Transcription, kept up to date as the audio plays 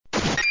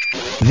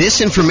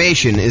This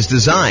information is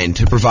designed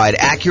to provide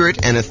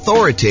accurate and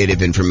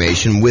authoritative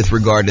information with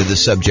regard to the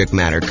subject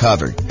matter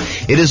covered.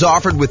 It is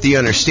offered with the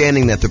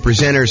understanding that the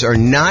presenters are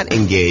not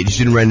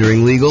engaged in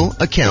rendering legal,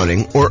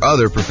 accounting, or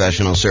other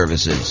professional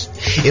services.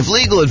 If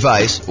legal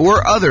advice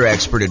or other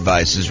expert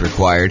advice is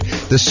required,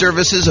 the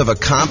services of a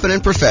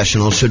competent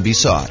professional should be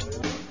sought.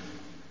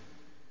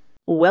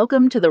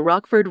 Welcome to the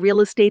Rockford Real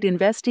Estate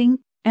Investing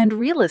and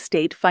Real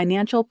Estate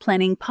Financial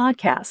Planning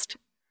Podcast.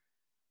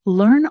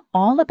 Learn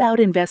all about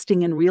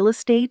investing in real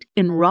estate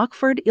in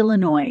Rockford,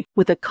 Illinois,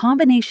 with a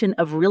combination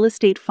of real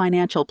estate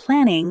financial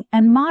planning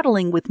and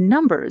modeling with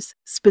numbers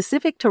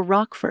specific to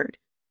Rockford.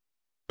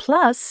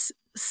 Plus,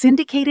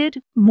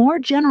 syndicated, more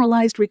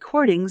generalized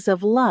recordings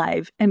of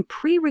live and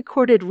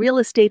pre-recorded real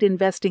estate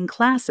investing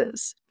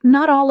classes,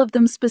 not all of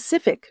them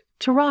specific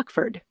to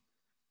Rockford.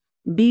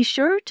 Be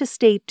sure to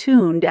stay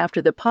tuned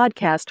after the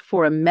podcast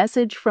for a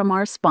message from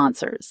our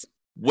sponsors.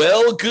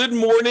 Well, good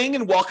morning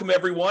and welcome,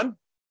 everyone.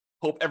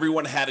 Hope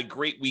everyone had a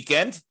great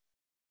weekend.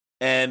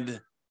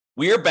 And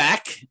we are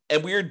back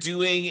and we are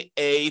doing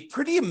a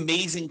pretty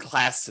amazing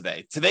class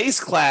today. Today's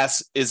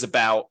class is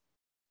about,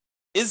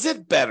 is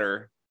it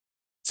better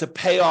to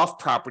pay off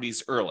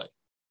properties early?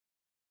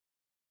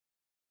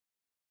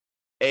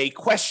 A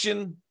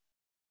question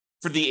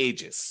for the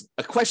ages,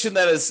 a question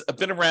that has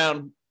been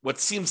around what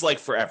seems like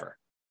forever.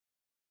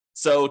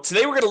 So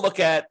today we're going to look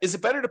at, is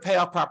it better to pay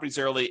off properties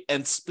early?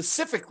 And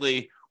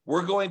specifically,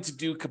 we're going to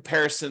do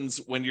comparisons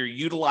when you're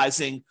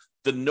utilizing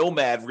the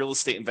Nomad real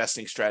estate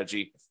investing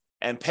strategy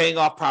and paying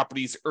off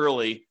properties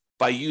early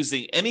by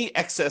using any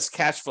excess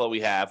cash flow we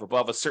have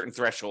above a certain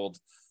threshold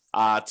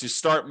to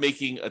start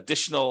making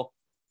additional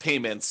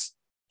payments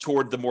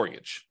toward the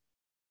mortgage.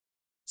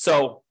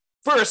 So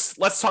first,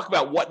 let's talk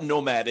about what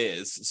Nomad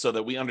is so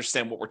that we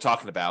understand what we're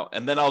talking about.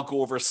 And then I'll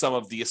go over some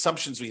of the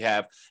assumptions we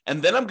have.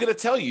 And then I'm going to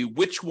tell you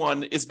which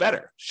one is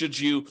better. Should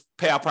you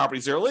pay out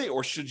properties early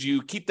or should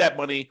you keep that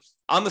money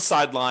on the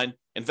sideline,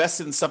 invest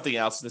it in something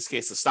else, in this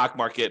case, the stock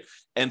market,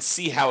 and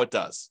see how it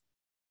does?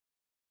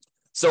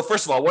 So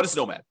first of all, what is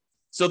Nomad?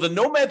 So the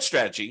Nomad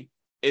strategy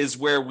is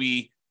where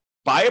we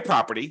buy a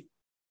property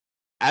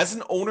as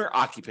an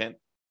owner-occupant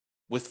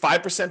with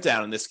 5%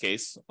 down in this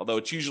case, although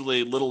it's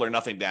usually little or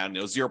nothing down,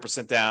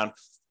 0% down,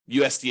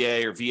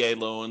 USDA or VA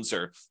loans,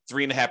 or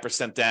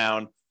 3.5%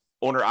 down,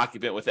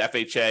 owner-occupant with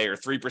FHA, or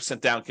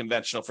 3% down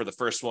conventional for the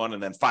first one,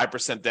 and then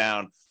 5%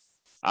 down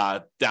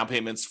down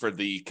payments for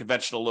the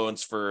conventional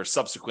loans for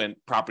subsequent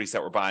properties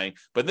that we're buying.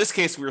 But in this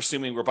case, we're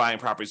assuming we're buying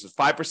properties with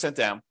 5%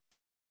 down,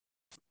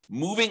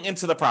 moving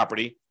into the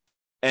property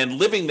and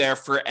living there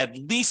for at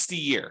least a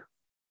year.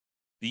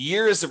 The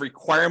year is a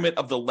requirement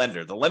of the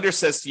lender. The lender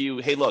says to you,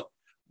 hey, look,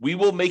 we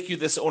will make you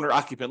this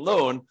owner-occupant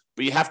loan,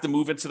 but you have to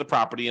move into the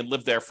property and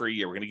live there for a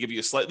year. We're going to give you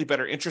a slightly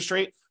better interest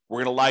rate.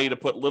 We're going to allow you to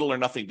put little or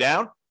nothing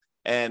down.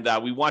 And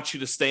we want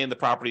you to stay in the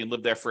property and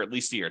live there for at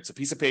least a year. It's a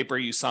piece of paper.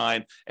 You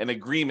sign an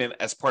agreement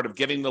as part of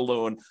getting the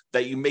loan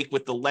that you make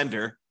with the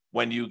lender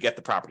when you get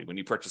the property, when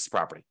you purchase the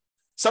property.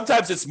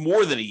 Sometimes it's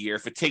more than a year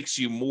if it takes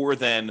you more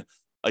than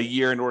a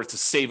year in order to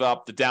save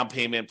up the down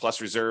payment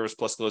plus reserves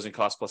plus closing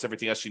costs plus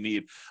everything else you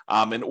need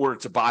in order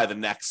to buy the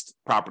next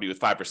property with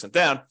 5%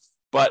 down.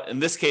 But in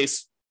this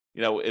case,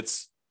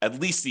 it's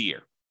at least a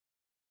year.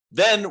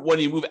 Then when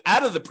you move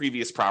out of the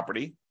previous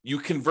property, you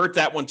convert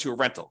that one to a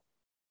rental.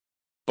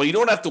 But you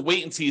don't have to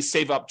wait until you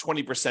save up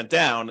 20%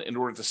 down in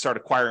order to start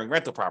acquiring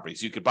rental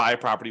properties. You could buy a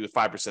property with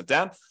 5%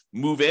 down,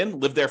 move in,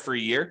 live there for a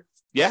year.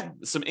 Yeah,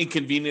 some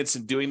inconvenience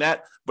in doing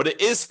that, but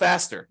it is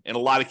faster in a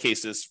lot of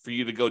cases for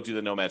you to go do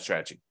the Nomad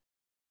strategy.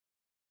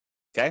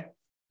 Okay?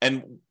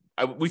 And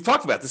we've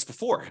talked about this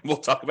before, and we'll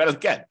talk about it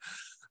again.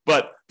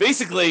 But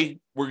basically,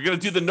 we're going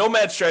to do the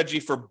Nomad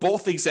strategy for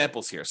both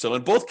examples here. So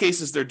in both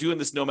cases, they're doing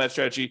this Nomad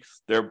strategy.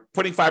 They're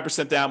putting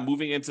 5% down,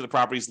 moving into the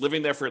properties,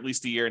 living there for at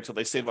least a year until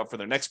they save up for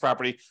their next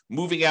property,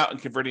 moving out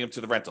and converting them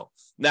to the rental.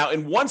 Now,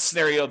 in one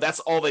scenario, that's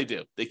all they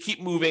do. They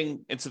keep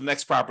moving into the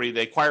next property.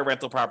 They acquire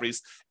rental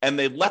properties, and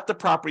they let the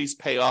properties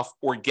pay off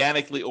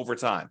organically over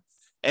time.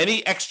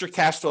 Any extra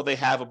cash flow they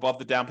have above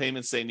the down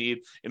payments they need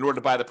in order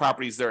to buy the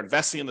properties, they're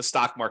investing in the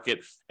stock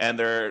market, and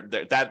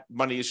that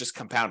money is just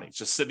compounding, it's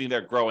just sitting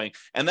there growing.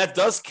 And that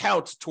does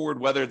count toward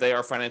whether they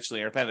are financially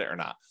independent or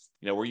not.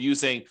 We're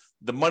using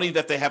the money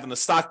that they have in the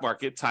stock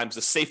market times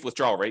the safe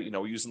withdrawal rate.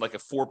 We're using like a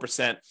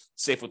 4%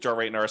 safe withdrawal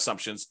rate in our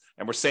assumptions.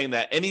 And we're saying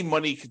that any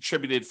money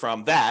contributed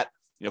from that,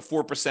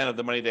 4% of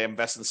the money they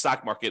invest in the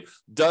stock market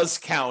does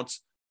count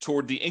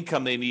toward the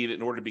income they need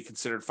in order to be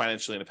considered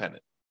financially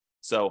independent.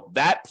 So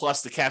that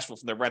plus the cash flow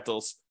from their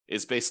rentals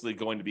is basically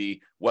going to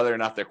be whether or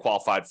not they're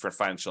qualified for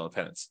financial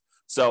independence.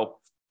 So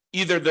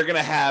either they're going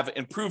to have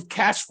improved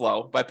cash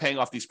flow by paying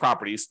off these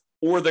properties,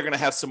 or they're going to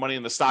have some money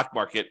in the stock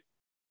market,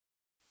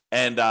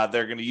 and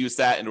they're going to use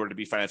that in order to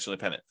be financially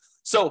independent.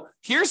 So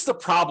here's the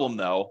problem,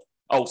 though,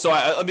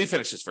 let me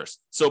finish this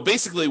first. So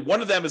basically,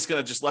 one of them is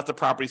going to just let the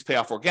properties pay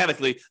off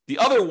organically. The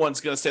other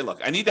one's going to say,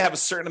 look, I need to have a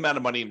certain amount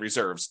of money in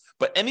reserves,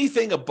 but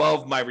anything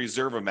above my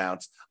reserve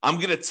amount, I'm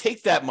going to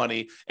take that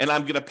money and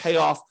I'm going to pay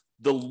off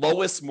the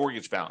lowest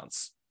mortgage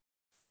balance.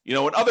 In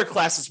other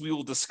classes, we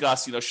will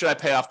discuss, should I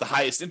pay off the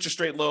highest interest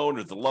rate loan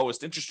or the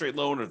lowest interest rate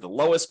loan or the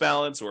lowest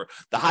balance or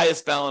the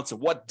highest balance,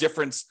 and what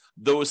difference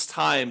those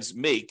times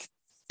make.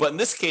 But in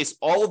this case,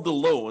 all of the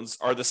loans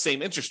are the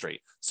same interest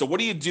rate. So what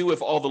do you do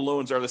if all the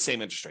loans are the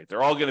same interest rate?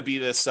 They're all going to be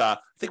this, I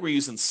think we're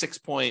using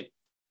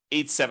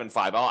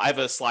 6.875. I have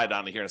a slide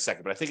on it here in a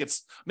second, but I think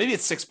maybe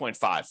it's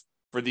 6.5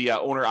 for the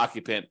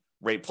owner-occupant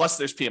rate, plus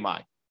there's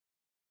PMI.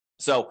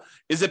 So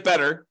is it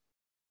better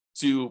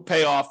to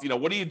pay off,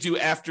 what do you do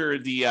after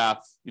the,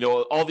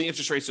 all the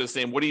interest rates are the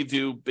same? What do you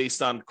do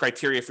based on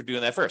criteria for doing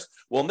that first?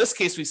 Well, in this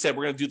case, we said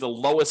we're going to do the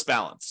lowest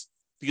balance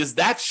because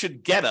that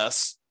should get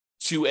us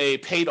to a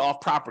paid off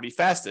property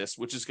fastest,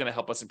 which is going to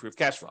help us improve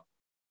cash flow.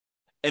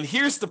 And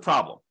here's the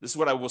problem. This is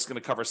what I was going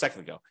to cover a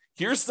second ago.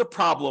 Here's the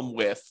problem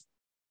with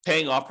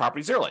paying off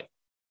properties early.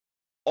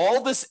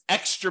 All this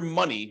extra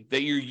money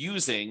that you're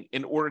using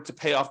in order to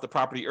pay off the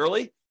property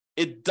early,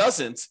 it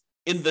doesn't,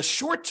 in the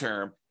short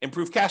term,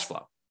 improve cash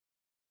flow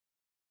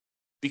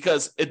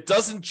because it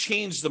doesn't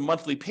change the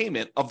monthly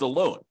payment of the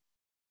loan.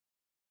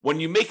 When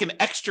you make an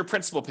extra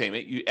principal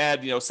payment, you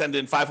add, send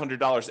in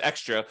 $500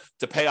 extra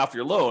to pay off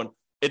your loan,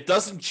 it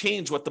doesn't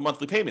change what the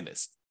monthly payment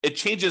is. It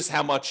changes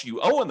how much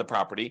you owe on the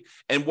property.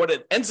 And what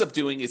it ends up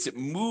doing is it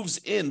moves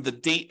in the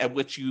date at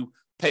which you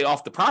pay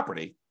off the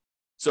property.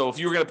 So if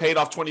you were going to pay it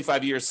off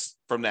 25 years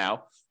from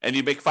now and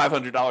you make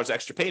 $500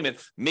 extra payment,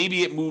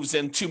 maybe it moves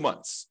in 2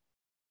 months.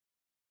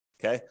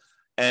 Okay.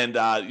 And,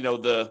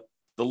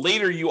 the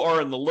later you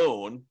are in the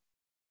loan,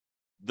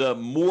 the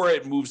more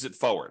it moves it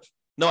forward.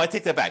 No, I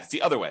take that back. It's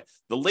the other way.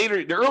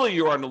 The earlier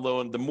you are in the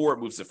loan, the more it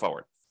moves it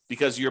forward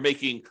because you're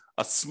making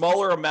a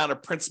smaller amount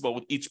of principal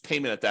with each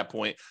payment at that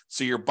point.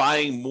 So you're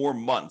buying more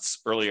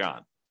months early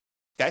on.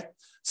 Okay.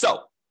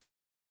 So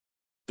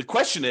the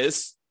question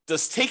is,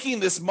 does taking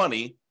this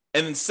money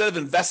and instead of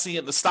investing it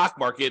in the stock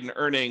market and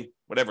earning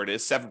whatever it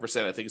is,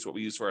 7%, I think is what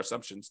we use for our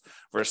assumptions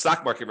for a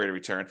stock market rate of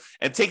return,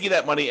 and taking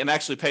that money and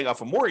actually paying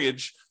off a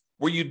mortgage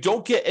where you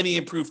don't get any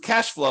improved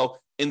cash flow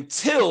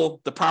until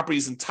the property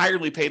is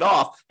entirely paid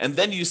off. And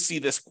then you see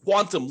this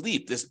quantum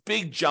leap, this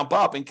big jump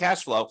up in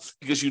cash flow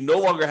because you no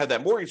longer have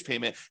that mortgage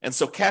payment. And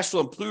so cash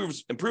flow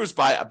improves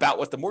by about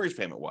what the mortgage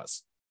payment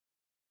was.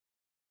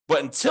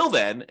 But until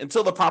then,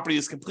 until the property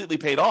is completely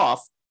paid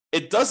off,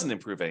 it doesn't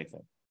improve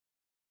anything.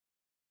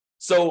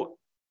 So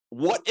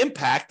what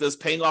impact does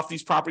paying off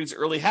these properties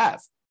early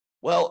have?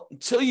 Well,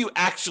 until you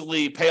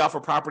actually pay off a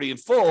property in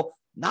full,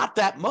 not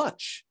that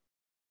much,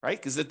 right?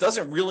 Because it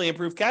doesn't really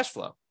improve cash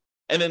flow.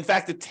 And in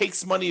fact, it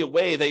takes money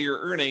away that you're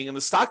earning in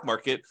the stock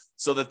market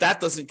so that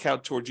doesn't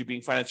count towards you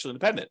being financially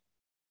independent.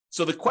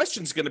 So the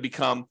question is going to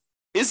become,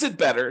 is it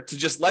better to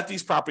just let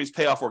these properties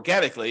pay off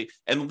organically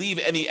and leave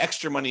any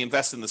extra money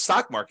invested in the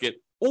stock market,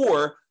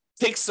 or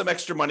take some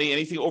extra money,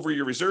 anything over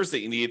your reserves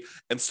that you need,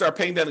 and start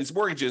paying down these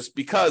mortgages?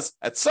 Because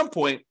at some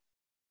point,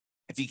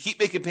 if you keep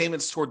making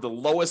payments toward the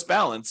lowest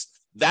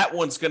balance, that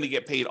one's going to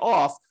get paid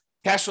off.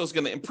 Cash flow is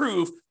going to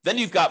improve. Then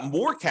you've got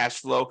more cash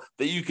flow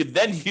that you could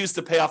then use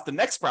to pay off the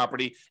next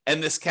property,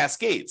 and this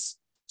cascades.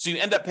 So you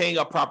end up paying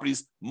off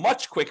properties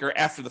much quicker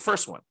after the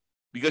first one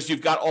because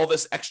you've got all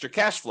this extra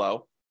cash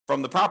flow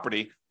from the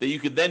property that you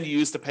could then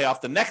use to pay off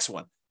the next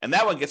one. And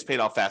that one gets paid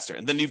off faster.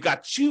 And then you've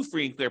got 2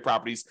 free and clear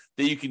properties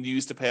that you can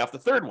use to pay off the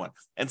third one.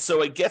 And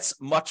so it gets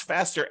much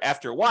faster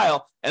after a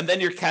while. And then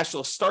your cash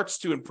flow starts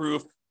to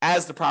improve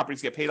as the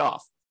properties get paid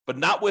off, but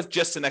not with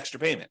just an extra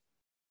payment.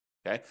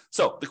 Okay.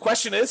 So the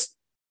question is,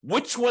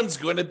 which one's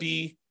going to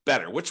be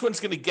better? Which one's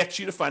going to get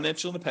you to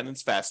financial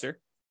independence faster?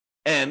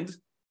 And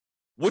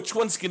which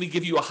one's going to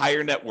give you a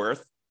higher net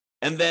worth?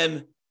 And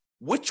then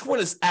which one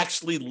is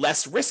actually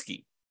less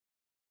risky?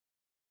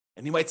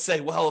 And you might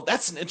say, well,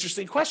 that's an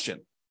interesting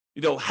question.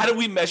 How do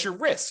we measure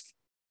risk?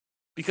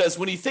 Because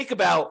when you think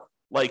about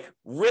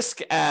risk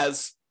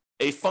as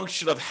a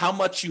function of how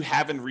much you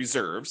have in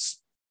reserves,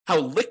 how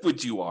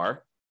liquid you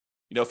are,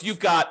 if you've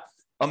got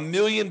 $1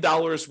 million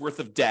worth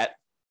of debt,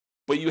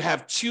 but you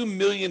have $2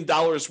 million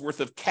worth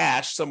of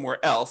cash somewhere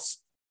else,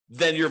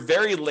 then you're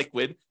very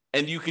liquid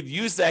and you could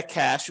use that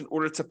cash in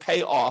order to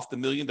pay off the $1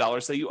 million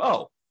that you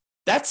owe.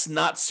 That's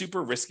not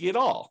super risky at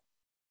all.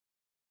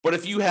 But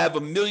if you have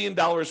 $1 million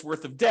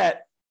worth of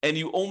debt and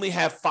you only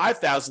have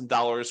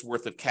 $5,000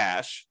 worth of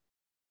cash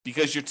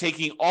because you're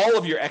taking all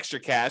of your extra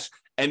cash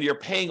and you're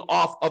paying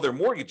off other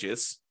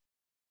mortgages,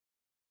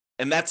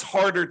 and that's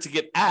harder to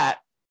get at.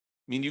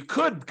 You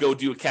could go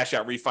do a cash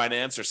out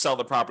refinance or sell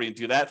the property and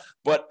do that,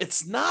 but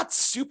it's not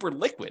super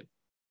liquid.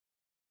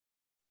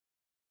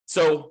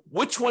 So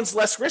which one's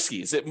less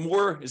risky? Is it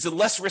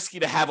less risky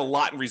to have a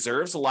lot in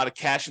reserves, a lot of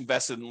cash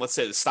invested in, let's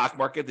say, the stock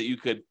market that you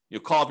could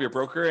call up your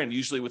broker and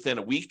usually within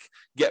a week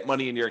get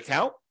money in your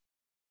account?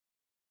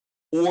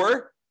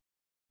 Or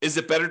is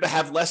it better to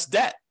have less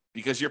debt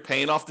because you're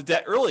paying off the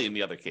debt early in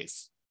the other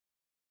case?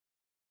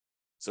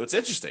 So it's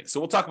interesting. So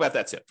we'll talk about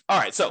that too. All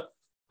right. So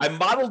I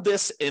modeled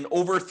this in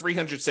over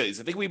 300 cities.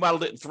 I think we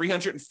modeled it in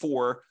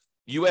 304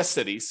 U.S.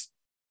 cities.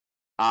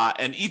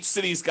 And each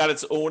city's got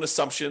its own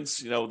assumptions.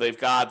 They've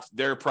got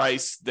their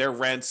price, their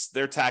rents,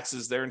 their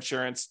taxes, their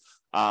insurance,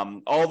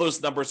 All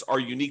those numbers are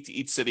unique to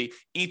each city.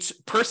 Each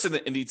person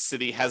in each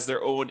city has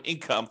their own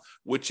income,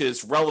 which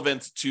is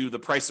relevant to the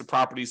price of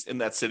properties in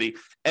that city.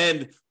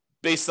 And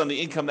based on the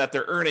income that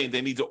they're earning,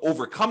 they need to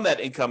overcome that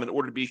income in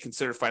order to be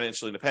considered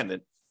financially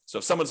independent. So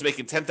if someone's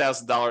making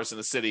 $10,000 in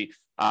a city,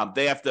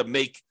 they have to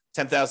make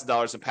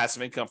 $10,000 in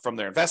passive income from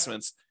their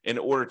investments in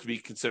order to be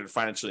considered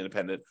financially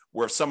independent.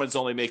 Where if someone's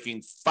only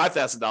making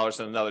 $5,000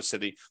 in another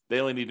city, they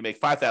only need to make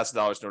 $5,000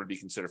 in order to be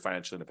considered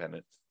financially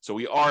independent. So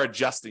we are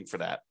adjusting for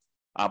that.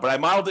 But I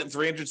modeled it in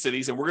 300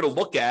 cities, and we're going to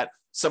look at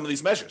some of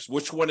these measures.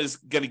 Which one is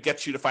going to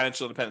get you to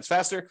financial independence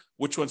faster?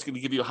 Which one's going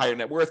to give you a higher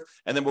net worth?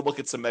 And then we'll look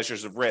at some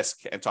measures of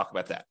risk and talk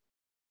about that.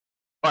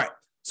 All right.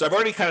 So I've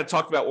already kind of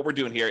talked about what we're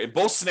doing here. In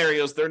both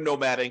scenarios, they're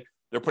nomading.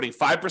 They're putting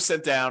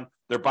 5% down.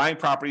 They're buying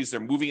properties. They're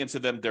moving into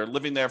them. They're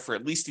living there for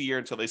at least a year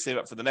until they save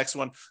up for the next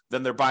one.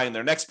 Then they're buying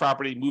their next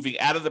property, moving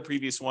out of the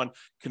previous one,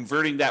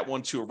 converting that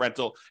one to a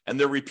rental, and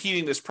they're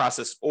repeating this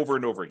process over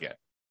and over again.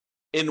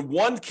 In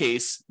one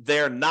case,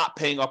 they're not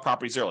paying off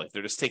properties early.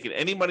 They're just taking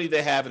any money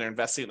they have and they're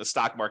investing in the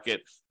stock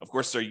market. Of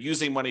course, they're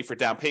using money for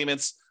down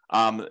payments.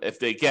 If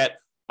they get,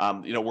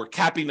 we're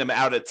capping them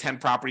out at 10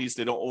 properties.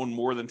 They don't own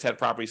more than 10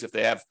 properties. If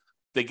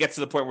they get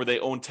to the point where they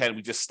own 10,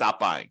 we just stop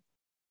buying.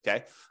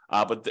 Okay.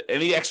 But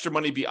any extra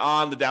money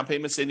beyond the down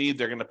payments they need,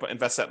 they're going to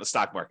invest that in the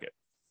stock market.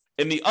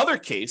 In the other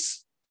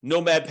case,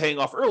 Nomad paying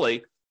off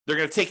early, they're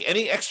going to take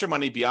any extra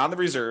money beyond the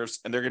reserves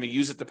and they're going to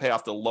use it to pay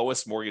off the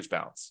lowest mortgage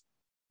balance.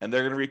 And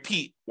they're going to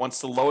repeat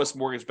once the lowest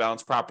mortgage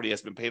balance property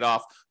has been paid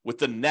off with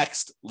the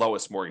next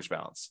lowest mortgage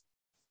balance.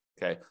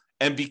 Okay.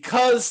 And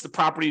because the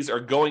properties are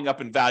going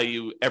up in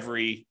value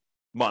every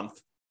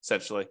month,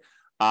 essentially,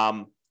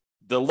 the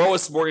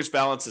lowest mortgage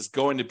balance is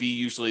going to be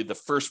usually the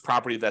first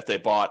property that they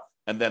bought,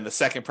 and then the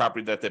second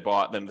property that they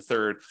bought, and then the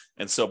third.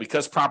 And so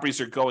because properties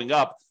are going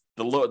up,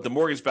 the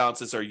mortgage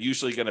balances are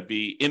usually going to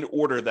be in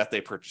order that they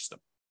purchased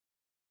them.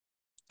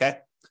 Okay.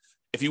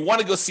 If you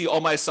want to go see all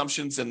my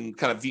assumptions and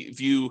kind of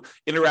view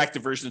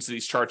interactive versions of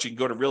these charts, you can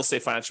go to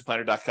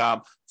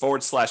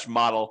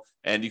realestateFinancialPlanner.com/model,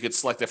 and you can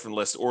select different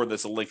lists, or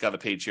there's a link on the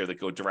page here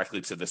that go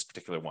directly to this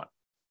particular one.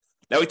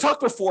 Now, we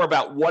talked before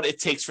about what it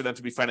takes for them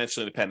to be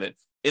financially independent.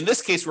 In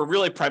this case, we're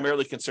really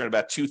primarily concerned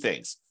about two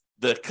things: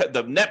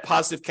 the net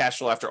positive cash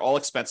flow after all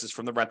expenses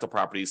from the rental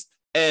properties,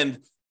 and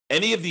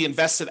any of the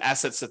invested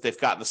assets that they've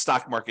got in the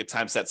stock market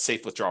times that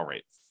safe withdrawal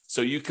rate.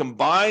 So you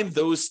combine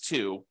those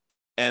two,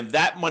 and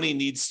that money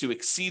needs to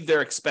exceed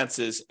their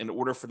expenses in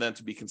order for them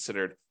to be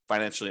considered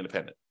financially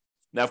independent.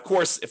 Now, of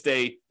course, if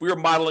we were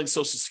modeling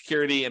Social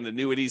Security and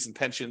annuities and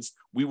pensions,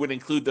 we would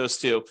include those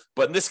too.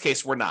 But in this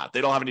case, we're not.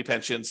 They don't have any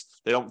pensions.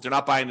 They're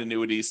not buying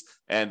annuities,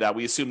 and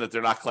we assume that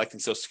they're not collecting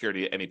Social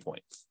Security at any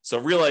point. So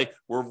really,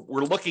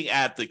 we're looking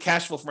at the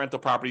cash flow from rental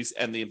properties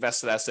and the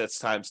invested assets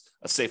times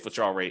a safe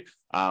withdrawal rate.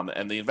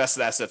 And the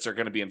invested assets are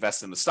going to be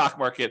invested in the stock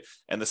market,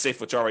 and the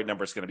safe withdrawal rate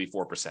number is going to be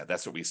 4%.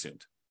 That's what we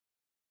assumed.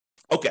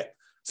 Okay.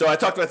 So I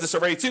talked about this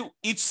already too.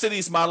 Each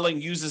city's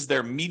modeling uses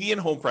their median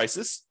home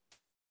prices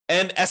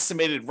and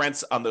estimated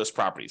rents on those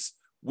properties.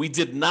 We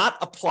did not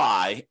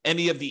apply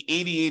any of the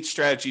 88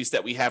 strategies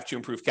that we have to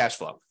improve cash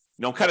flow.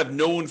 I'm kind of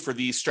known for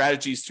these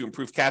strategies to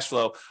improve cash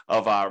flow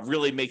of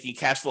really making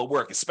cash flow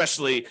work,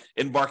 especially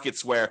in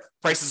markets where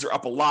prices are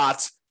up a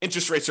lot,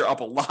 interest rates are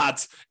up a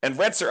lot, and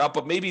rents are up,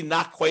 but maybe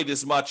not quite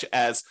as much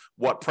as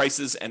what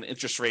prices and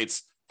interest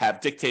rates have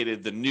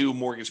dictated the new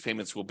mortgage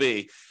payments will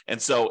be.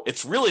 And so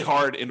it's really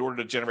hard in order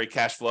to generate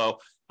cash flow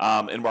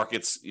in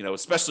markets,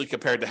 especially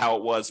compared to how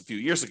it was a few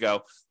years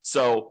ago.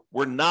 So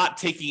we're not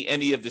taking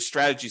any of the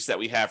strategies that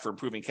we have for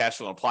improving cash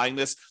flow and applying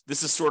this.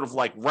 This is sort of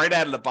like right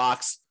out of the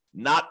box,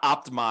 not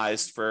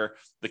optimized for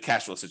the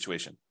cash flow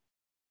situation.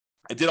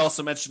 I did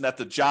also mention that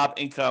the job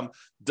income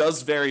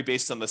does vary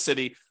based on the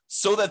city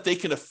so that they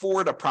can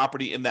afford a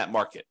property in that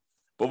market.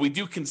 But we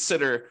do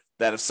consider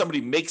that if somebody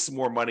makes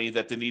more money,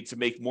 that they need to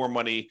make more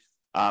money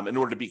in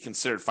order to be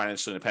considered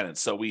financially independent.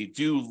 So we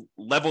do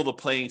level the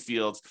playing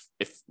field.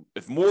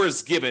 If more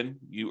is given,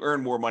 you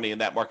earn more money in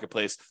that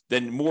marketplace,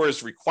 then more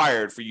is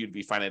required for you to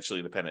be financially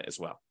independent as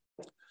well.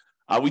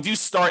 We do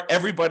start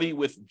everybody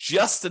with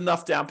just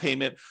enough down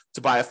payment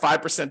to buy a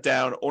 5%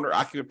 down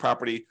owner-occupant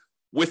property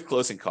with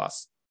closing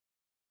costs.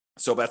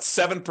 So about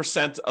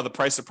 7% of the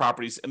price of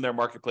properties in their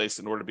marketplace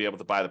in order to be able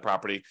to buy the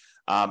property.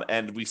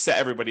 And we set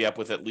everybody up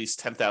with at least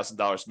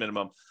 $10,000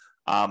 minimum.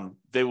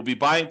 They will be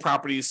buying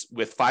properties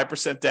with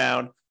 5%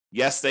 down.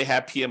 Yes, they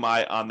have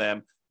PMI on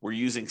them. We're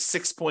using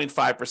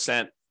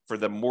 6.5% for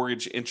the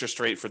mortgage interest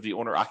rate for the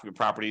owner-occupant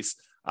properties,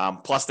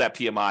 plus that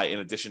PMI in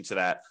addition to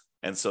that.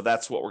 And so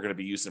that's what we're going to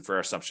be using for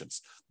our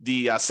assumptions.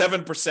 The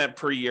 7%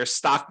 per year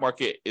stock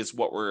market is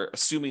what we're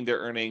assuming they're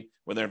earning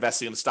when they're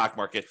investing in the stock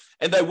market.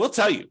 And I will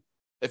tell you,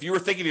 if you were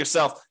thinking to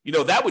yourself,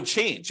 that would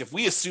change. If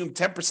we assumed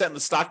 10% in the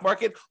stock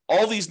market,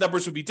 all these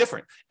numbers would be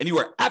different. And you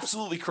are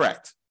absolutely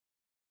correct.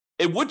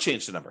 It would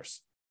change the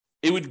numbers.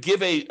 It would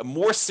give a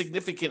more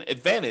significant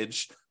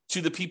advantage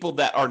to the people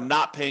that are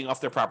not paying off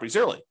their properties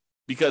early,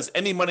 because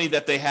any money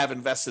that they have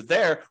invested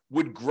there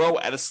would grow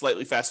at a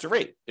slightly faster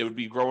rate. It would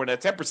be growing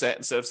at 10%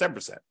 instead of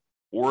 7%.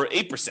 or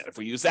 8% if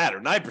we use that, or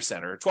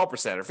 9%, or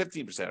 12%, or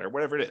 15%, or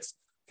whatever it is.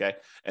 Okay.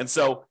 And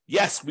so,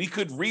 yes, we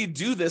could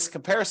redo this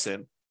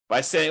comparison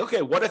by saying,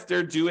 okay, what if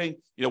they're doing,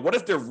 what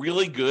if they're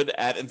really good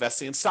at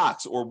investing in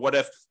stocks? Or what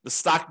if the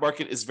stock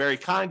market is very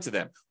kind to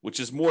them,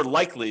 which is more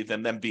likely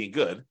than them being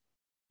good,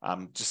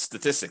 just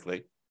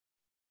statistically.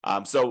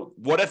 So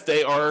what if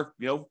they are,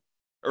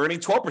 earning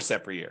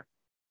 12% per year?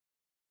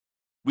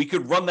 We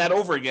could run that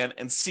over again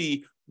and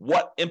see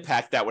what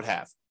impact that would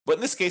have. But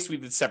in this case, we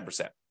did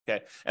 7%.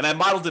 Okay. And I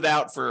modeled it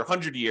out for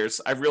 100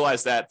 years. I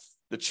realized that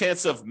the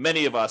chance of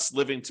many of us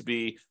living to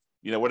be,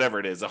 whatever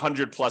it is,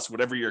 100 plus,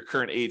 whatever your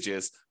current age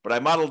is, but I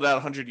modeled it out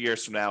 100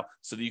 years from now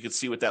so that you could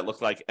see what that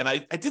looked like. And I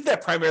did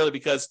that primarily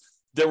because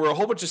there were a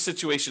whole bunch of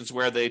situations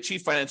where they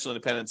achieved financial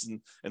independence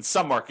in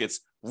some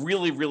markets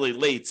really, really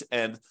late.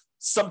 And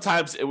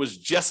sometimes it was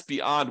just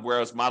beyond where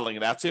I was modeling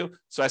it out to.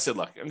 So I said,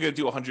 look, I'm going to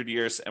do 100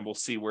 years and we'll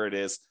see where it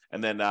is.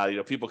 And then,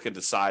 people can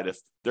decide if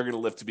they're going to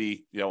live to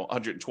be,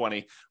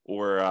 120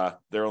 or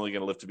they're only going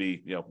to live to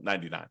be,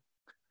 99.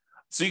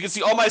 So you can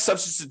see all my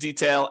assumptions in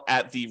detail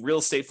at the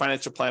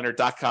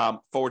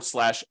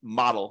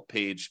realestatefinancialplanner.com/model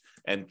page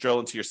and drill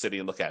into your city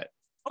and look at it.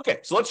 Okay,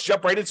 so let's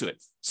jump right into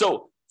it.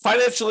 So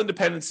financial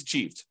independence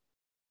achieved.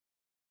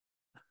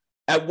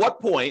 At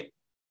what point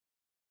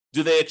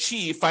do they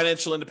achieve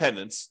financial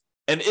independence?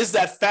 And is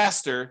that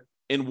faster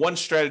in one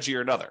strategy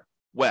or another?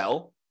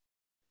 Well,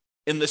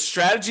 in the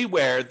strategy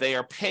where they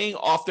are paying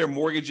off their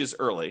mortgages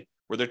early,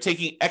 where they're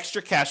taking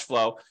extra cash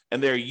flow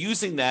and they're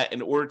using that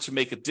in order to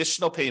make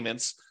additional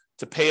payments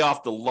to pay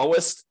off the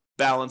lowest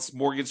balance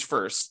mortgage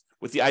first,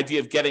 with the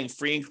idea of getting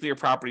free and clear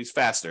properties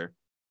faster.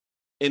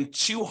 In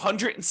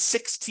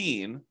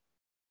 216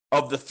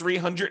 of the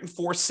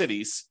 304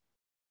 cities,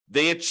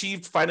 they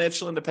achieved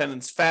financial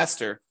independence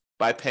faster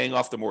by paying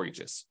off the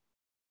mortgages.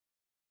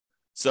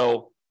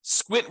 So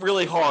squint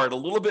really hard, a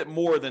little bit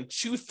more than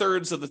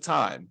 2/3 of the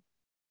time,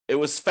 it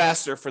was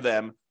faster for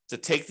them to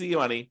take the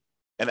money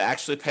and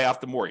actually pay off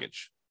the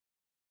mortgage,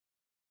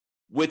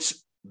 which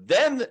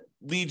then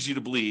leads you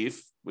to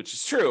believe, which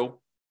is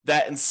true,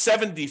 that in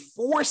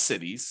 74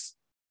 cities,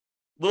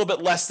 a little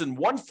bit less than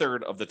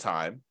 1/3 of the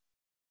time,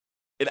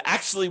 it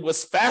actually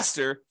was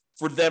faster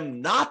for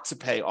them not to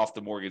pay off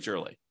the mortgage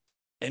early.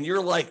 And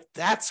you're like,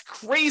 that's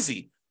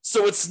crazy.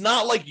 So it's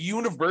not like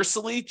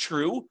universally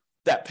true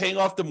that paying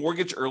off the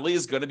mortgage early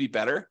is going to be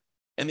better.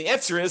 And the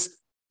answer is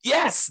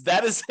yes,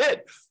 that is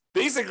it.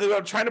 Basically, what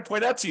I'm trying to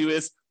point out to you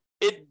is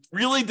it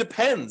really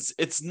depends.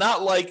 It's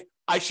not like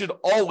I should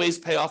always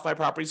pay off my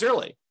properties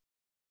early.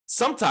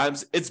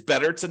 Sometimes it's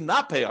better to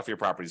not pay off your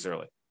properties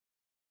early.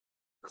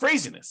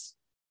 Craziness.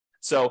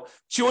 So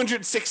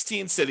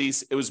 216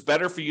 cities, it was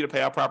better for you to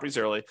pay off properties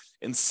early.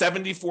 In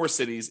 74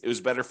 cities, it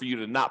was better for you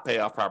to not pay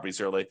off properties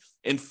early.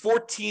 In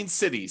 14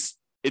 cities,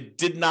 it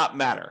did not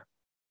matter.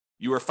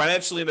 You were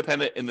financially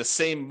independent in the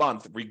same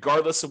month,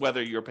 regardless of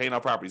whether you were paying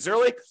off properties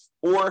early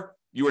or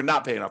you were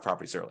not paying off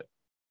properties early.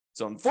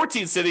 So in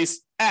 14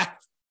 cities,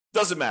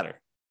 doesn't matter.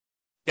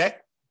 Okay?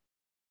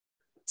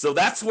 So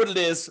that's what it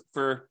is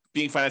for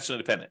being financially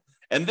independent.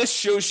 And this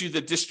shows you the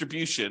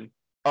distribution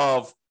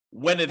of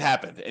when it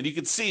happened. And you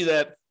can see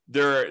that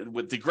there,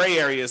 with the gray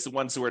areas, the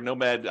ones who are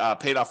Nomad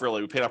paid off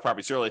early, we paid off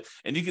properties early.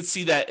 And you can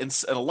see that in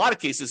a lot of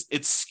cases,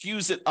 it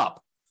skews it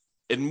up.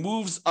 It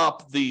moves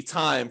up the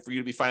time for you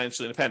to be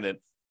financially independent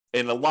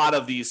in a lot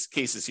of these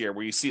cases here,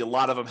 where you see a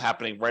lot of them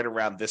happening right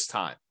around this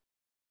time.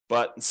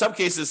 But in some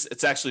cases,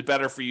 it's actually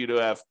better for you to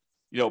have,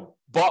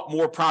 bought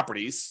more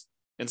properties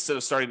instead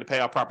of starting to pay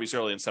off properties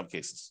early in some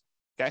cases.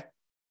 Okay.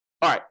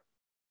 All right.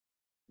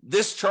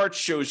 This chart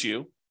shows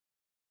you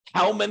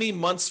how many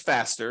months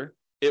faster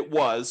it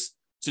was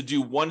to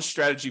do one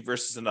strategy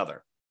versus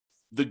another.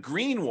 The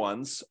green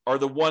ones are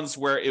the ones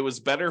where it was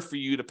better for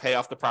you to pay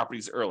off the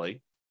properties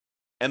early.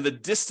 And the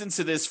distance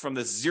it is from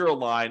the zero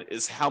line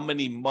is how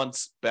many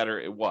months better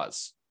it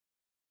was.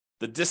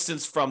 The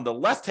distance from the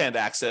left-hand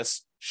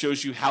axis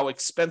shows you how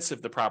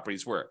expensive the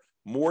properties were.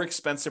 More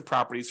expensive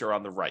properties are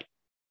on the right.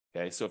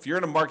 Okay, so if you're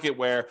in a market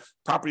where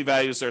property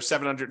values are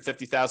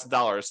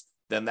 $750,000,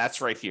 then that's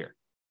right here.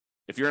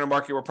 If you're in a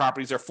market where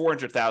properties are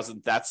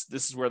 $400,000,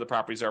 this is where the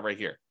properties are right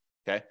here.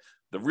 Okay,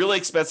 the really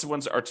expensive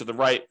ones are to the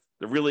right.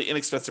 The really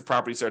inexpensive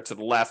properties are to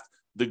the left.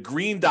 The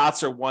green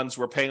dots are ones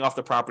where paying off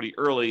the property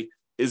early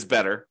is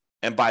better,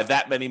 and by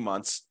that many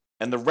months.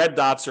 And the red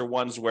dots are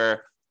ones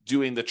where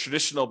doing the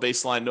traditional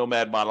baseline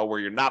Nomad model, where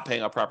you're not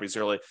paying off properties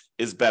early,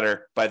 is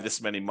better by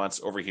this many months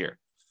over here.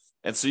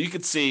 And so you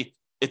can see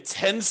it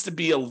tends to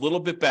be a little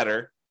bit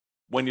better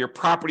when your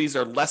properties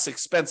are less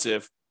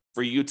expensive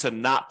for you to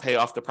not pay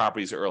off the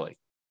properties early.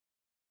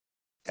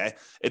 Okay,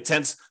 it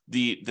tends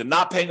the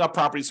not paying off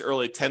properties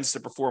early tends to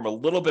perform a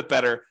little bit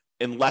better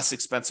in less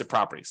expensive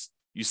properties.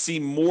 You see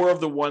more of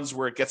the ones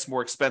where it gets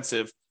more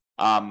expensive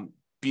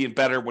being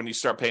better when you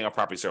start paying off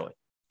properties early.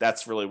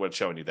 That's really what it's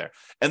showing you there.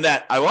 And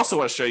that I also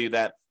want to show you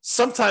that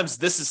sometimes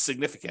this is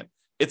significant.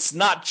 It's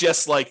not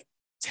just like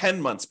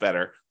 10 months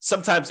better.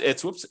 Sometimes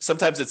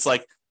it's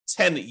like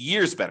 10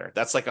 years better.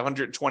 That's like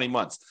 120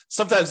 months.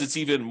 Sometimes it's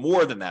even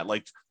more than that,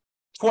 like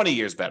 20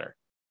 years better.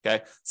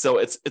 Okay, so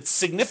it's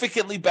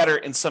significantly better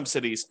in some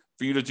cities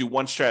for you to do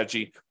one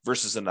strategy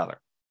versus another.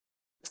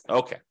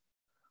 Okay.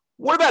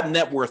 What about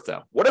net worth,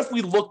 though? What if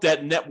we looked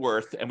at net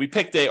worth and we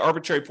picked an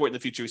arbitrary point in the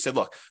future? We said,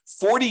 look,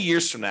 40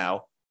 years from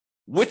now,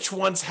 which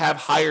ones have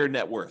higher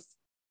net worth?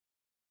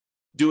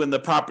 Doing the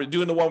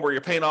one where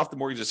you're paying off the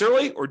mortgages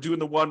early, or doing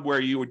the one where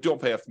you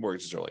don't pay off the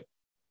mortgages early?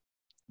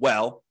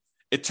 Well,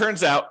 it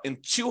turns out in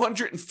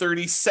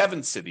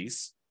 237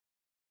 cities,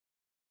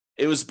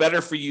 it was better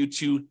for you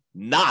to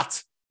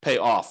not pay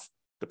off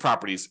the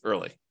properties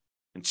early.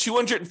 In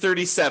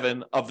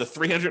 237 of the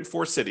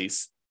 304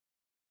 cities,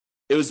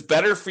 it was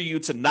better for you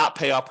to not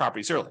pay off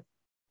properties early.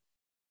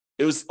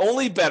 It was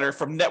only better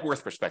from net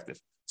worth perspective.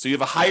 So you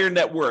have a higher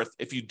net worth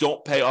if you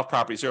don't pay off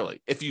properties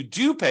early. If you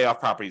do pay off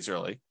properties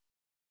early,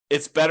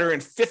 it's better in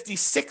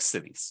 56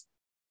 cities.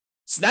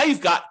 So now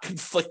you've got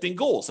conflicting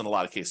goals in a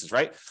lot of cases,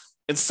 right?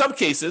 In some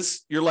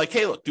cases, you're like,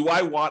 hey, look, do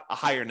I want a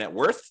higher net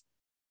worth,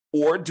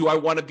 or do I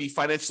want to be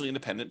financially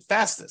independent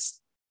fastest?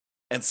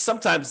 And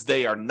sometimes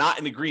they are not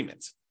in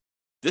agreement.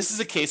 This is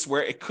a case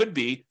where it could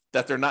be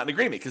that they're not in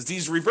agreement because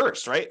these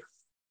reverse, right?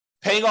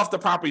 Paying off the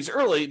properties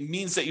early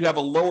means that you have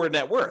a lower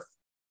net worth,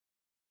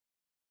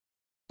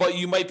 but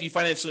you might be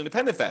financially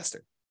independent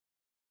faster.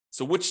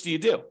 So which do you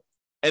do?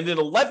 And in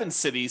 11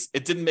 cities,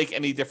 it didn't make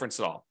any difference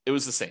at all. It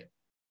was the same.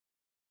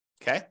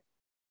 Okay?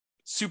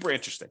 Super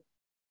interesting.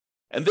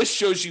 And this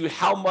shows you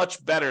how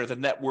much better the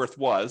net worth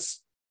was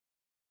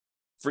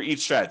for each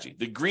strategy.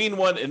 The green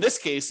one, in this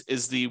case,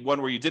 is the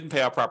one where you didn't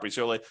pay off properties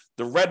early.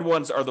 The red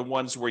ones are the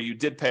ones where you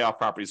did pay off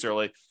properties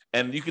early.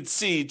 And you can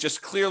see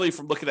just clearly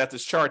from looking at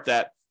this chart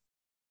that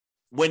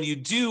when you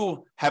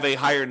do have a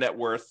higher net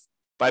worth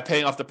by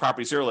paying off the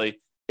properties early,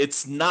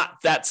 it's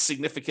not that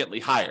significantly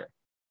higher.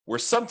 Where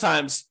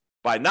sometimes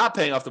by not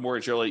paying off the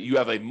mortgage early, you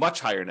have a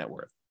much higher net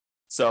worth.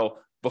 So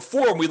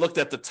before, when we looked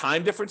at the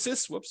time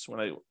differences, when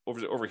I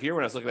over here,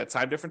 when I was looking at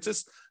time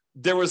differences,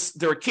 there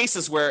were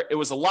cases where it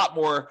was a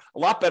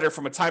lot better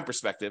from a time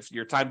perspective.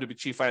 Your time to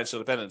achieve financial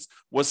independence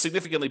was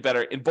significantly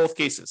better in both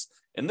cases.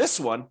 In this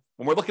one,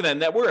 when we're looking at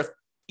net worth,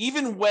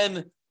 even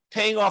when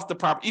paying off the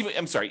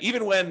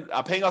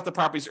paying off the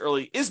properties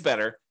early is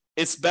better,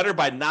 it's better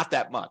by not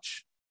that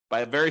much,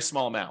 by a very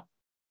small amount.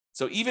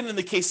 So even in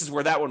the cases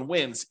where that one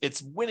wins,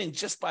 it's winning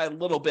just by a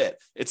little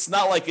bit. It's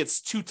not like it's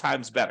 2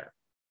 times better.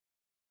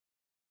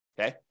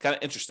 Okay, kind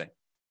of interesting.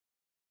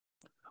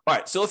 All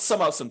right, so let's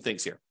sum up some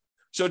things here.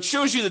 So it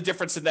shows you the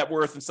difference in net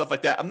worth and stuff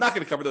like that. I'm not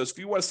going to cover those. If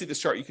you want to see this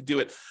chart, you can do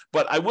it.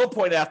 But I will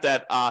point out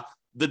that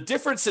the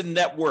difference in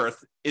net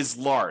worth is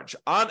large.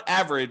 On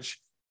average,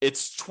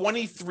 it's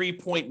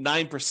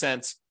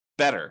 23.9%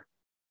 better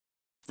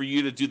for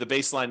you to do the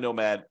baseline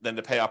Nomad than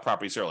to pay off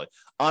properties early.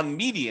 On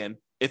median,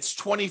 it's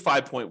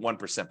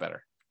 25.1%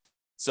 better.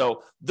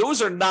 So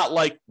those are not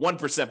like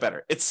 1%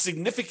 better. It's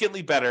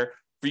significantly better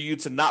for you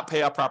to not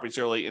pay off properties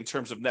early in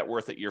terms of net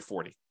worth at year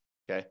 40.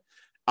 Okay.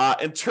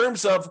 In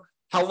terms of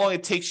how long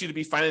it takes you to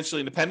be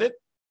financially independent,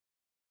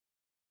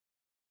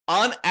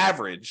 on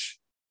average,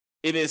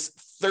 it is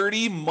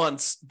 30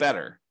 months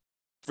better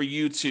for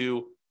you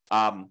to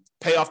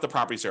pay off the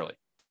properties early.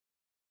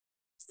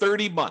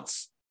 30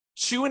 months,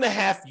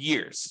 2.5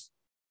 years.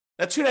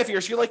 Now, 2.5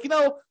 years, you're like,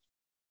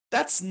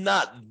 that's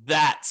not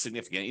that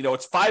significant.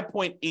 It's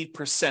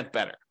 5.8%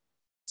 better.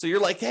 So you're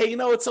like, hey,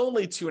 it's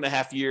only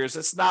 2.5 years.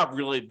 It's not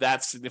really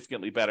that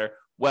significantly better.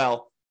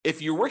 Well,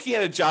 if you're working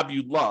at a job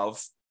you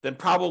love, then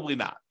probably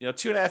not.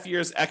 2.5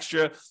 years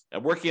extra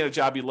and working at a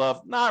job you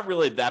love, not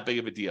really that big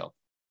of a deal.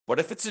 But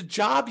if it's a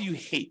job you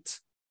hate,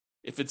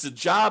 if it's a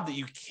job that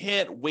you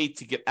can't wait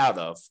to get out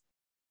of,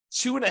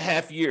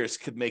 2.5 years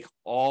could make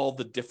all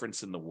the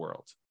difference in the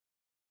world.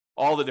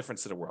 All the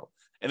difference in the world.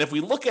 And if we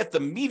look at the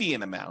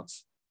median amount,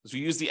 because we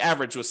use the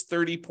average was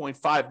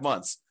 30.5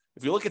 months.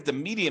 If you look at the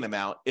median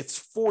amount, it's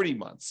 40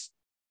 months.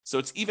 So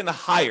it's even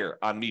higher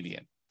on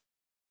median.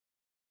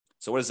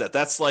 So what is that?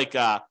 That's like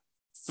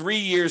 3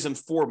 years and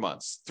 4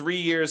 months, 3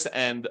 years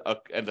and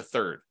a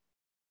third.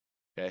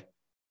 Okay.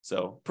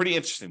 So pretty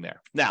interesting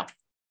there. Now,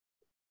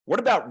 what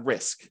about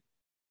risk?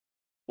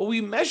 Well,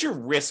 we measure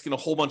risk in a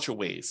whole bunch of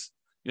ways.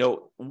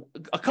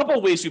 A couple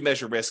of ways we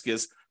measure risk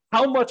is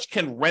how much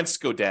can rents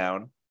go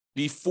down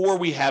before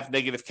we have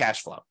negative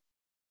cash flow?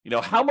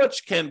 How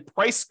much can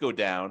price go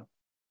down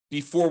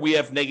before we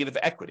have negative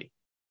equity?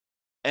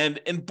 And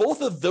in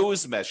both of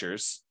those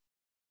measures,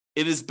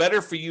 it is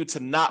better for you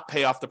to not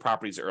pay off the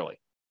properties early.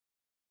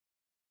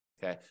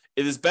 Okay.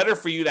 It is better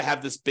for you to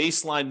have this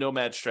baseline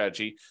Nomad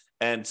strategy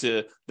and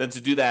to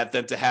do that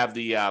than to have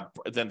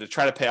than to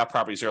try to pay off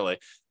properties early.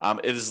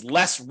 It is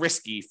less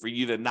risky for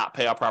you to not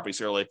pay off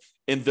properties early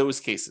in those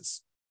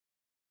cases.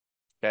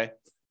 Okay.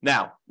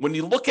 Now, when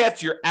you look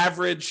at your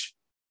average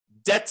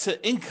debt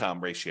to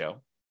income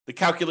ratio, the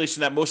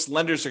calculation that most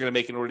lenders are going to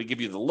make in order to give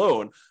you the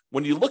loan,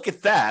 when you look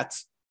at that,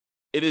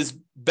 it is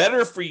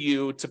better for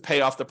you to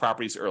pay off the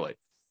properties early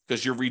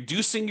because you're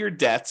reducing your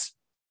debt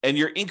and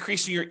you're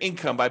increasing your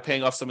income by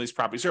paying off some of these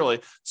properties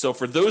early. So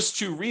for those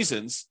two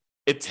reasons,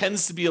 it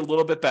tends to be a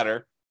little bit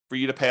better for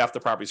you to pay off the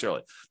properties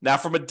early. Now,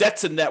 from a debt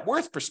to net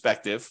worth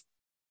perspective,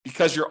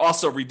 because you're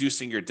also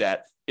reducing your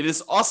debt, it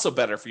is also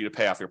better for you to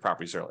pay off your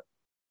properties early.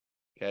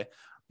 Okay.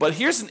 But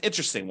here's an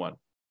interesting one.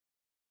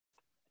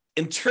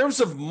 In terms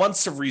of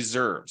months of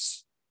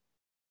reserves,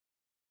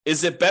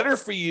 is it better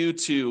for you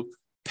to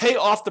pay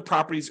off the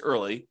properties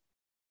early,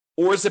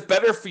 or is it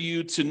better for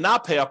you to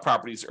not pay off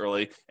properties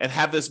early and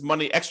have this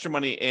money, extra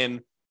money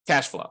in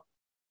cash flow?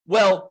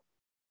 Well,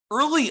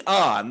 early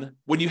on,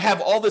 when you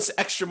have all this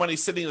extra money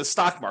sitting in the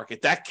stock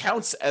market, that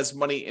counts as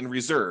money in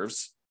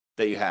reserves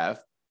that you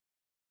have.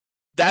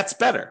 That's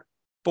better.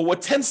 But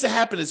what tends to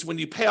happen is when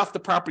you pay off the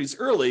properties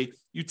early,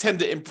 you tend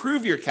to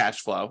improve your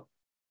cash flow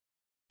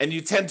and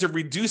you tend to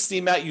reduce the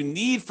amount you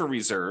need for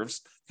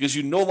reserves because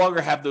you no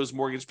longer have those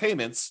mortgage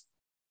payments.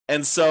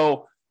 And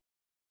so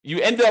you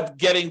end up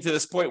getting to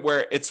this point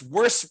where it's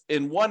worse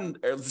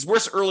it's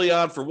worse early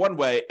on for one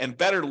way and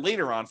better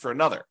later on for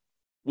another,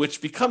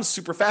 which becomes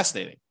super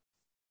fascinating.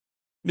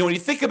 You know, when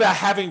you think about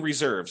having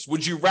reserves,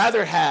 would you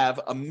rather have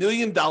 $1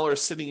 million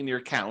sitting in your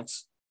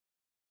accounts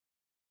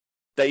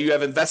that you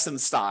have invested in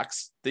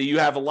stocks, that you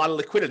have a lot of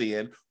liquidity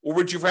in, or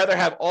would you rather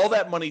have all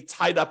that money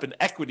tied up in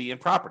equity in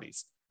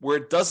properties where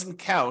it doesn't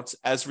count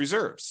as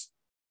reserves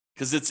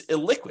because it's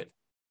illiquid?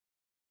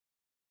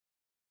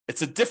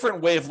 It's a different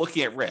way of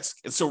looking at risk.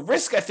 And so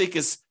risk, I think,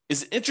 is an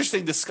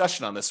interesting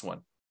discussion on this one.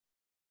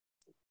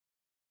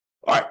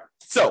 All right,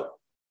 so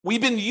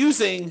we've been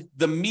using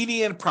the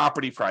median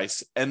property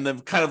price and the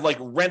kind of like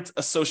rent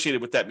associated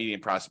with that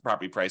median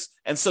property price.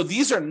 And so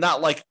these are not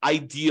like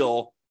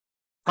ideal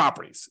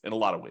properties in a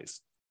lot of ways.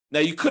 Now,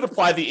 you could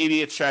apply the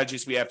 88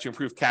 strategies we have to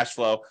improve cash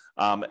flow,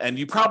 and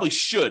you probably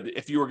should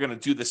if you were going to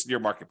do this in your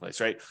marketplace,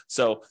 right?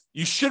 So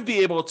you should be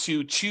able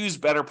to choose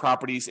better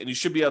properties, and you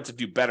should be able to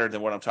do better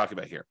than what I'm talking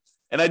about here.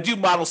 And I do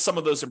model some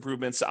of those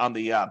improvements on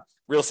the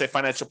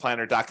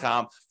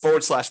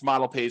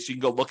realestatefinancialplanner.com/model page. You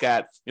can go look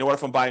at, what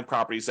if I'm buying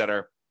properties that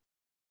are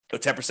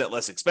 10%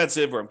 less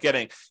expensive, or I'm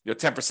getting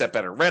 10%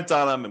 better rent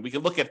on them, and we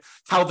can look at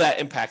how that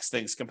impacts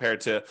things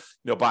compared to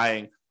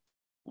buying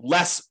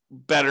less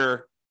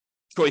better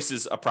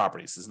choices of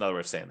properties is another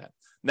way of saying that.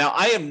 Now,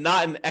 I am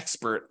not an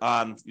expert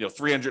on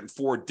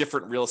 304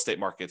 different real estate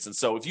markets. And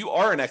so if you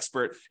are an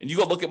expert and you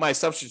go look at my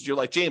assumptions, you're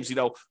like, James,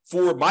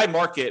 for my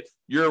market,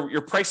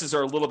 your prices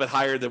are a little bit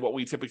higher than what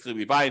we typically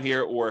be buying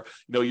here, or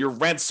your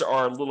rents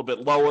are a little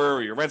bit lower,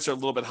 or your rents are a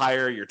little bit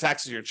higher, your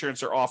taxes, your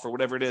insurance are off, or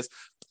whatever it is.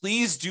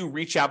 Please do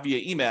reach out via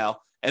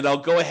email, and I'll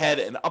go ahead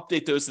and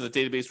update those in the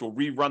database. We'll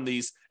rerun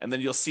these, and then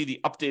you'll see the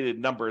updated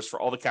numbers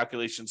for all the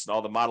calculations and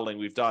all the modeling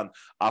we've done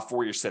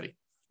for your city.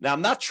 Now,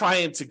 I'm not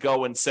trying to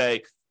go and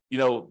say,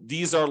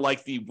 these are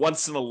like the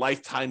once in a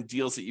lifetime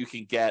deals that you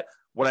can get.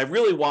 What I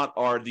really want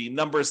are the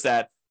numbers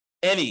that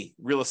any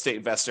real estate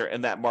investor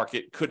in that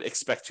market could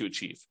expect to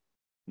achieve.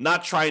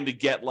 Not trying to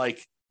get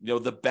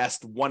the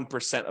best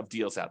 1% of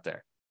deals out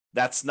there.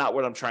 That's not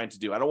what I'm trying to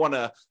do. I don't want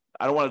to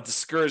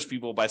discourage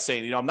people by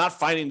saying, I'm not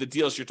finding the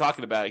deals you're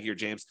talking about here,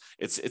 James.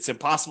 It's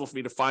impossible for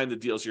me to find the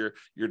deals you're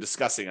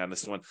discussing on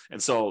this one.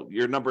 And so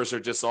your numbers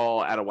are just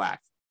all out of whack.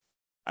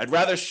 I'd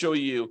rather show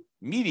you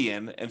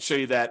median and show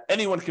you that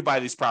anyone could buy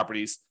these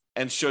properties,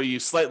 and show you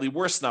slightly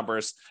worse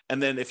numbers.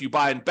 And then if you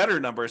buy in better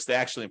numbers, they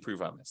actually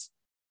improve on this.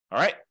 All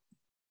right.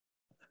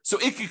 So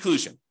in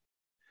conclusion,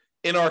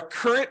 in our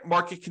current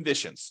market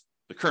conditions,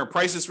 the current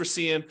prices we're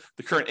seeing,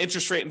 the current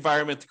interest rate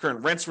environment, the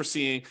current rents we're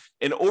seeing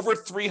in over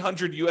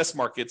 300 US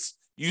markets,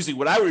 using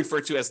what I would refer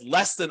to as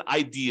less than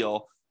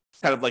ideal,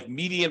 kind of like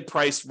median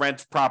price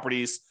rent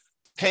properties,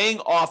 paying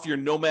off your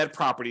Nomad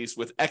properties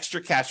with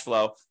extra cash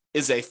flow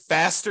is a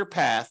faster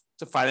path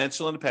to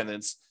financial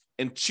independence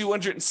in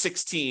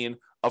 216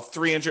 of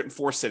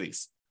 304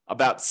 cities.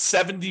 About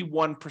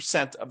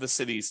 71% of the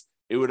cities,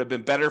 it would have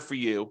been better for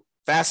you,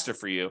 faster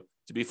for you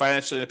to be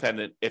financially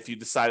independent if you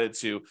decided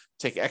to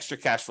take extra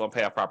cash flow and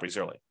pay off properties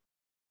early.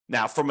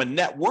 Now, from a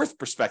net worth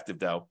perspective,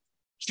 though,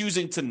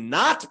 choosing to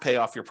not pay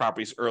off your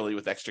properties early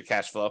with extra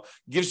cash flow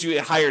gives you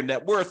a higher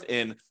net worth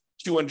in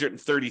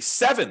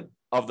 237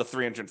 of the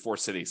 304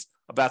 cities,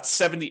 about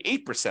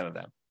 78% of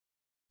them.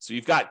 So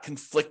you've got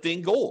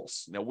conflicting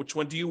goals. Which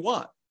one do you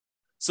want?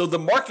 So the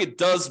market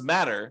does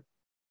matter,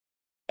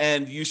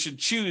 and you should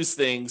choose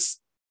things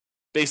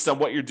based on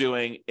what you're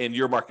doing in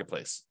your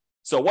marketplace.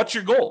 So what's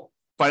your goal?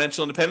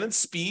 Financial independence,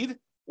 speed,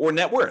 or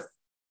net worth?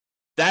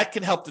 That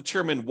can help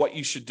determine what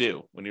you should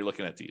do when you're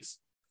looking at these.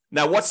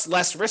 Now, what's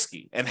less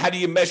risky, and how do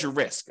you measure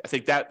risk? I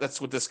think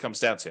that's what this comes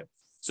down to.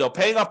 So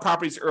paying off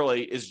properties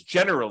early is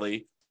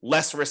generally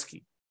less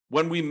risky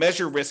when we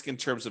measure risk in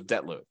terms of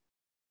debt load,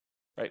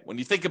 right? When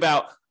you think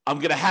about, I'm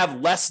going to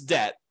have less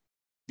debt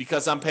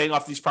because I'm paying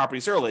off these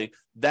properties early,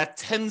 that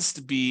tends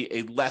to be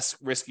a less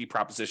risky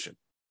proposition.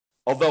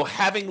 Although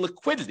having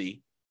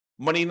liquidity,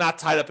 money not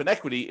tied up in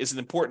equity, is an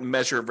important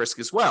measure of risk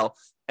as well.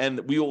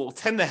 And we will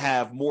tend to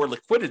have more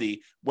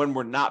liquidity when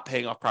we're not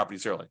paying off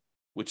properties early,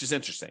 which is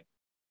interesting.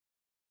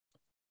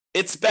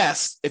 It's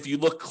best if you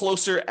look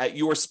closer at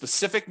your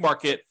specific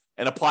market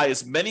and apply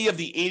as many of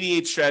the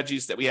 88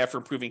 strategies that we have for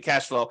improving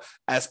cash flow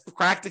as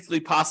practically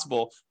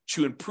possible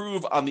to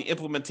improve on the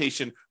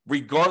implementation,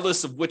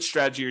 regardless of which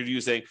strategy you're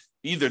using,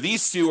 either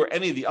these two or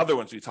any of the other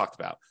ones we talked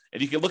about.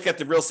 And you can look at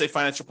the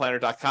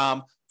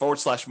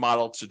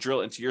realestatefinancialplanner.com/model to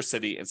drill into your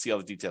city and see all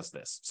the details of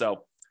this.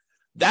 So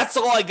that's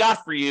all I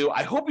got for you.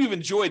 I hope you've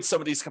enjoyed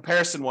some of these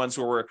comparison ones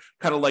where we're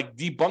kind of like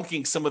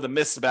debunking some of the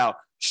myths about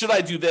should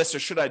I do this or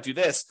should I do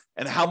this,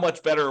 and how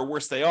much better or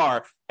worse they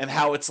are, and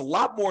how it's a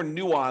lot more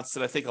nuanced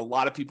than I think a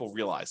lot of people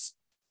realize.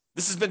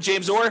 This has been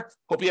James Orr.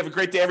 Hope you have a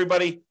great day,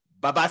 everybody.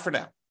 Bye-bye for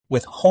now.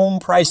 With home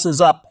prices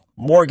up,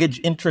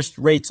 mortgage interest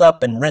rates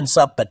up, and rents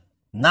up, but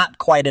not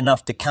quite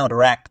enough to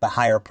counteract the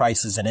higher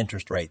prices and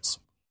interest rates,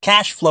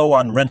 cash flow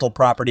on rental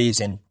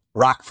properties in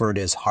Rockford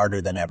is harder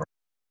than ever.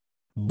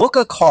 Book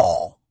a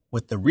call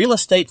with the Real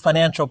Estate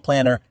Financial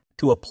Planner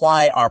to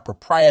apply our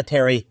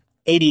proprietary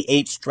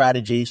 88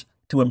 strategies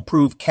to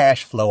improve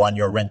cash flow on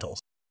your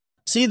rentals.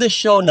 See the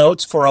show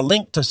notes for a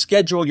link to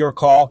schedule your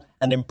call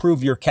and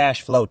improve your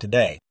cash flow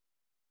today.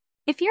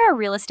 If you're a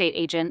real estate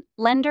agent,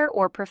 lender,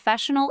 or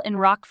professional in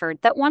Rockford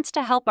that wants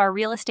to help our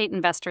real estate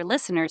investor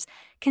listeners,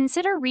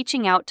 consider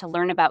reaching out to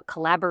learn about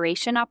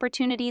collaboration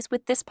opportunities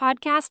with this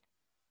podcast.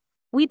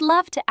 We'd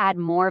love to add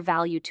more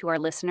value to our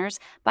listeners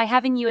by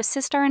having you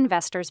assist our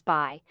investors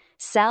buy,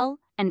 sell,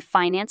 and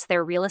finance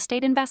their real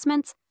estate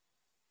investments.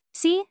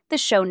 See the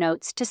show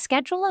notes to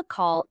schedule a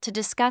call to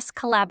discuss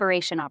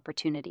collaboration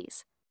opportunities.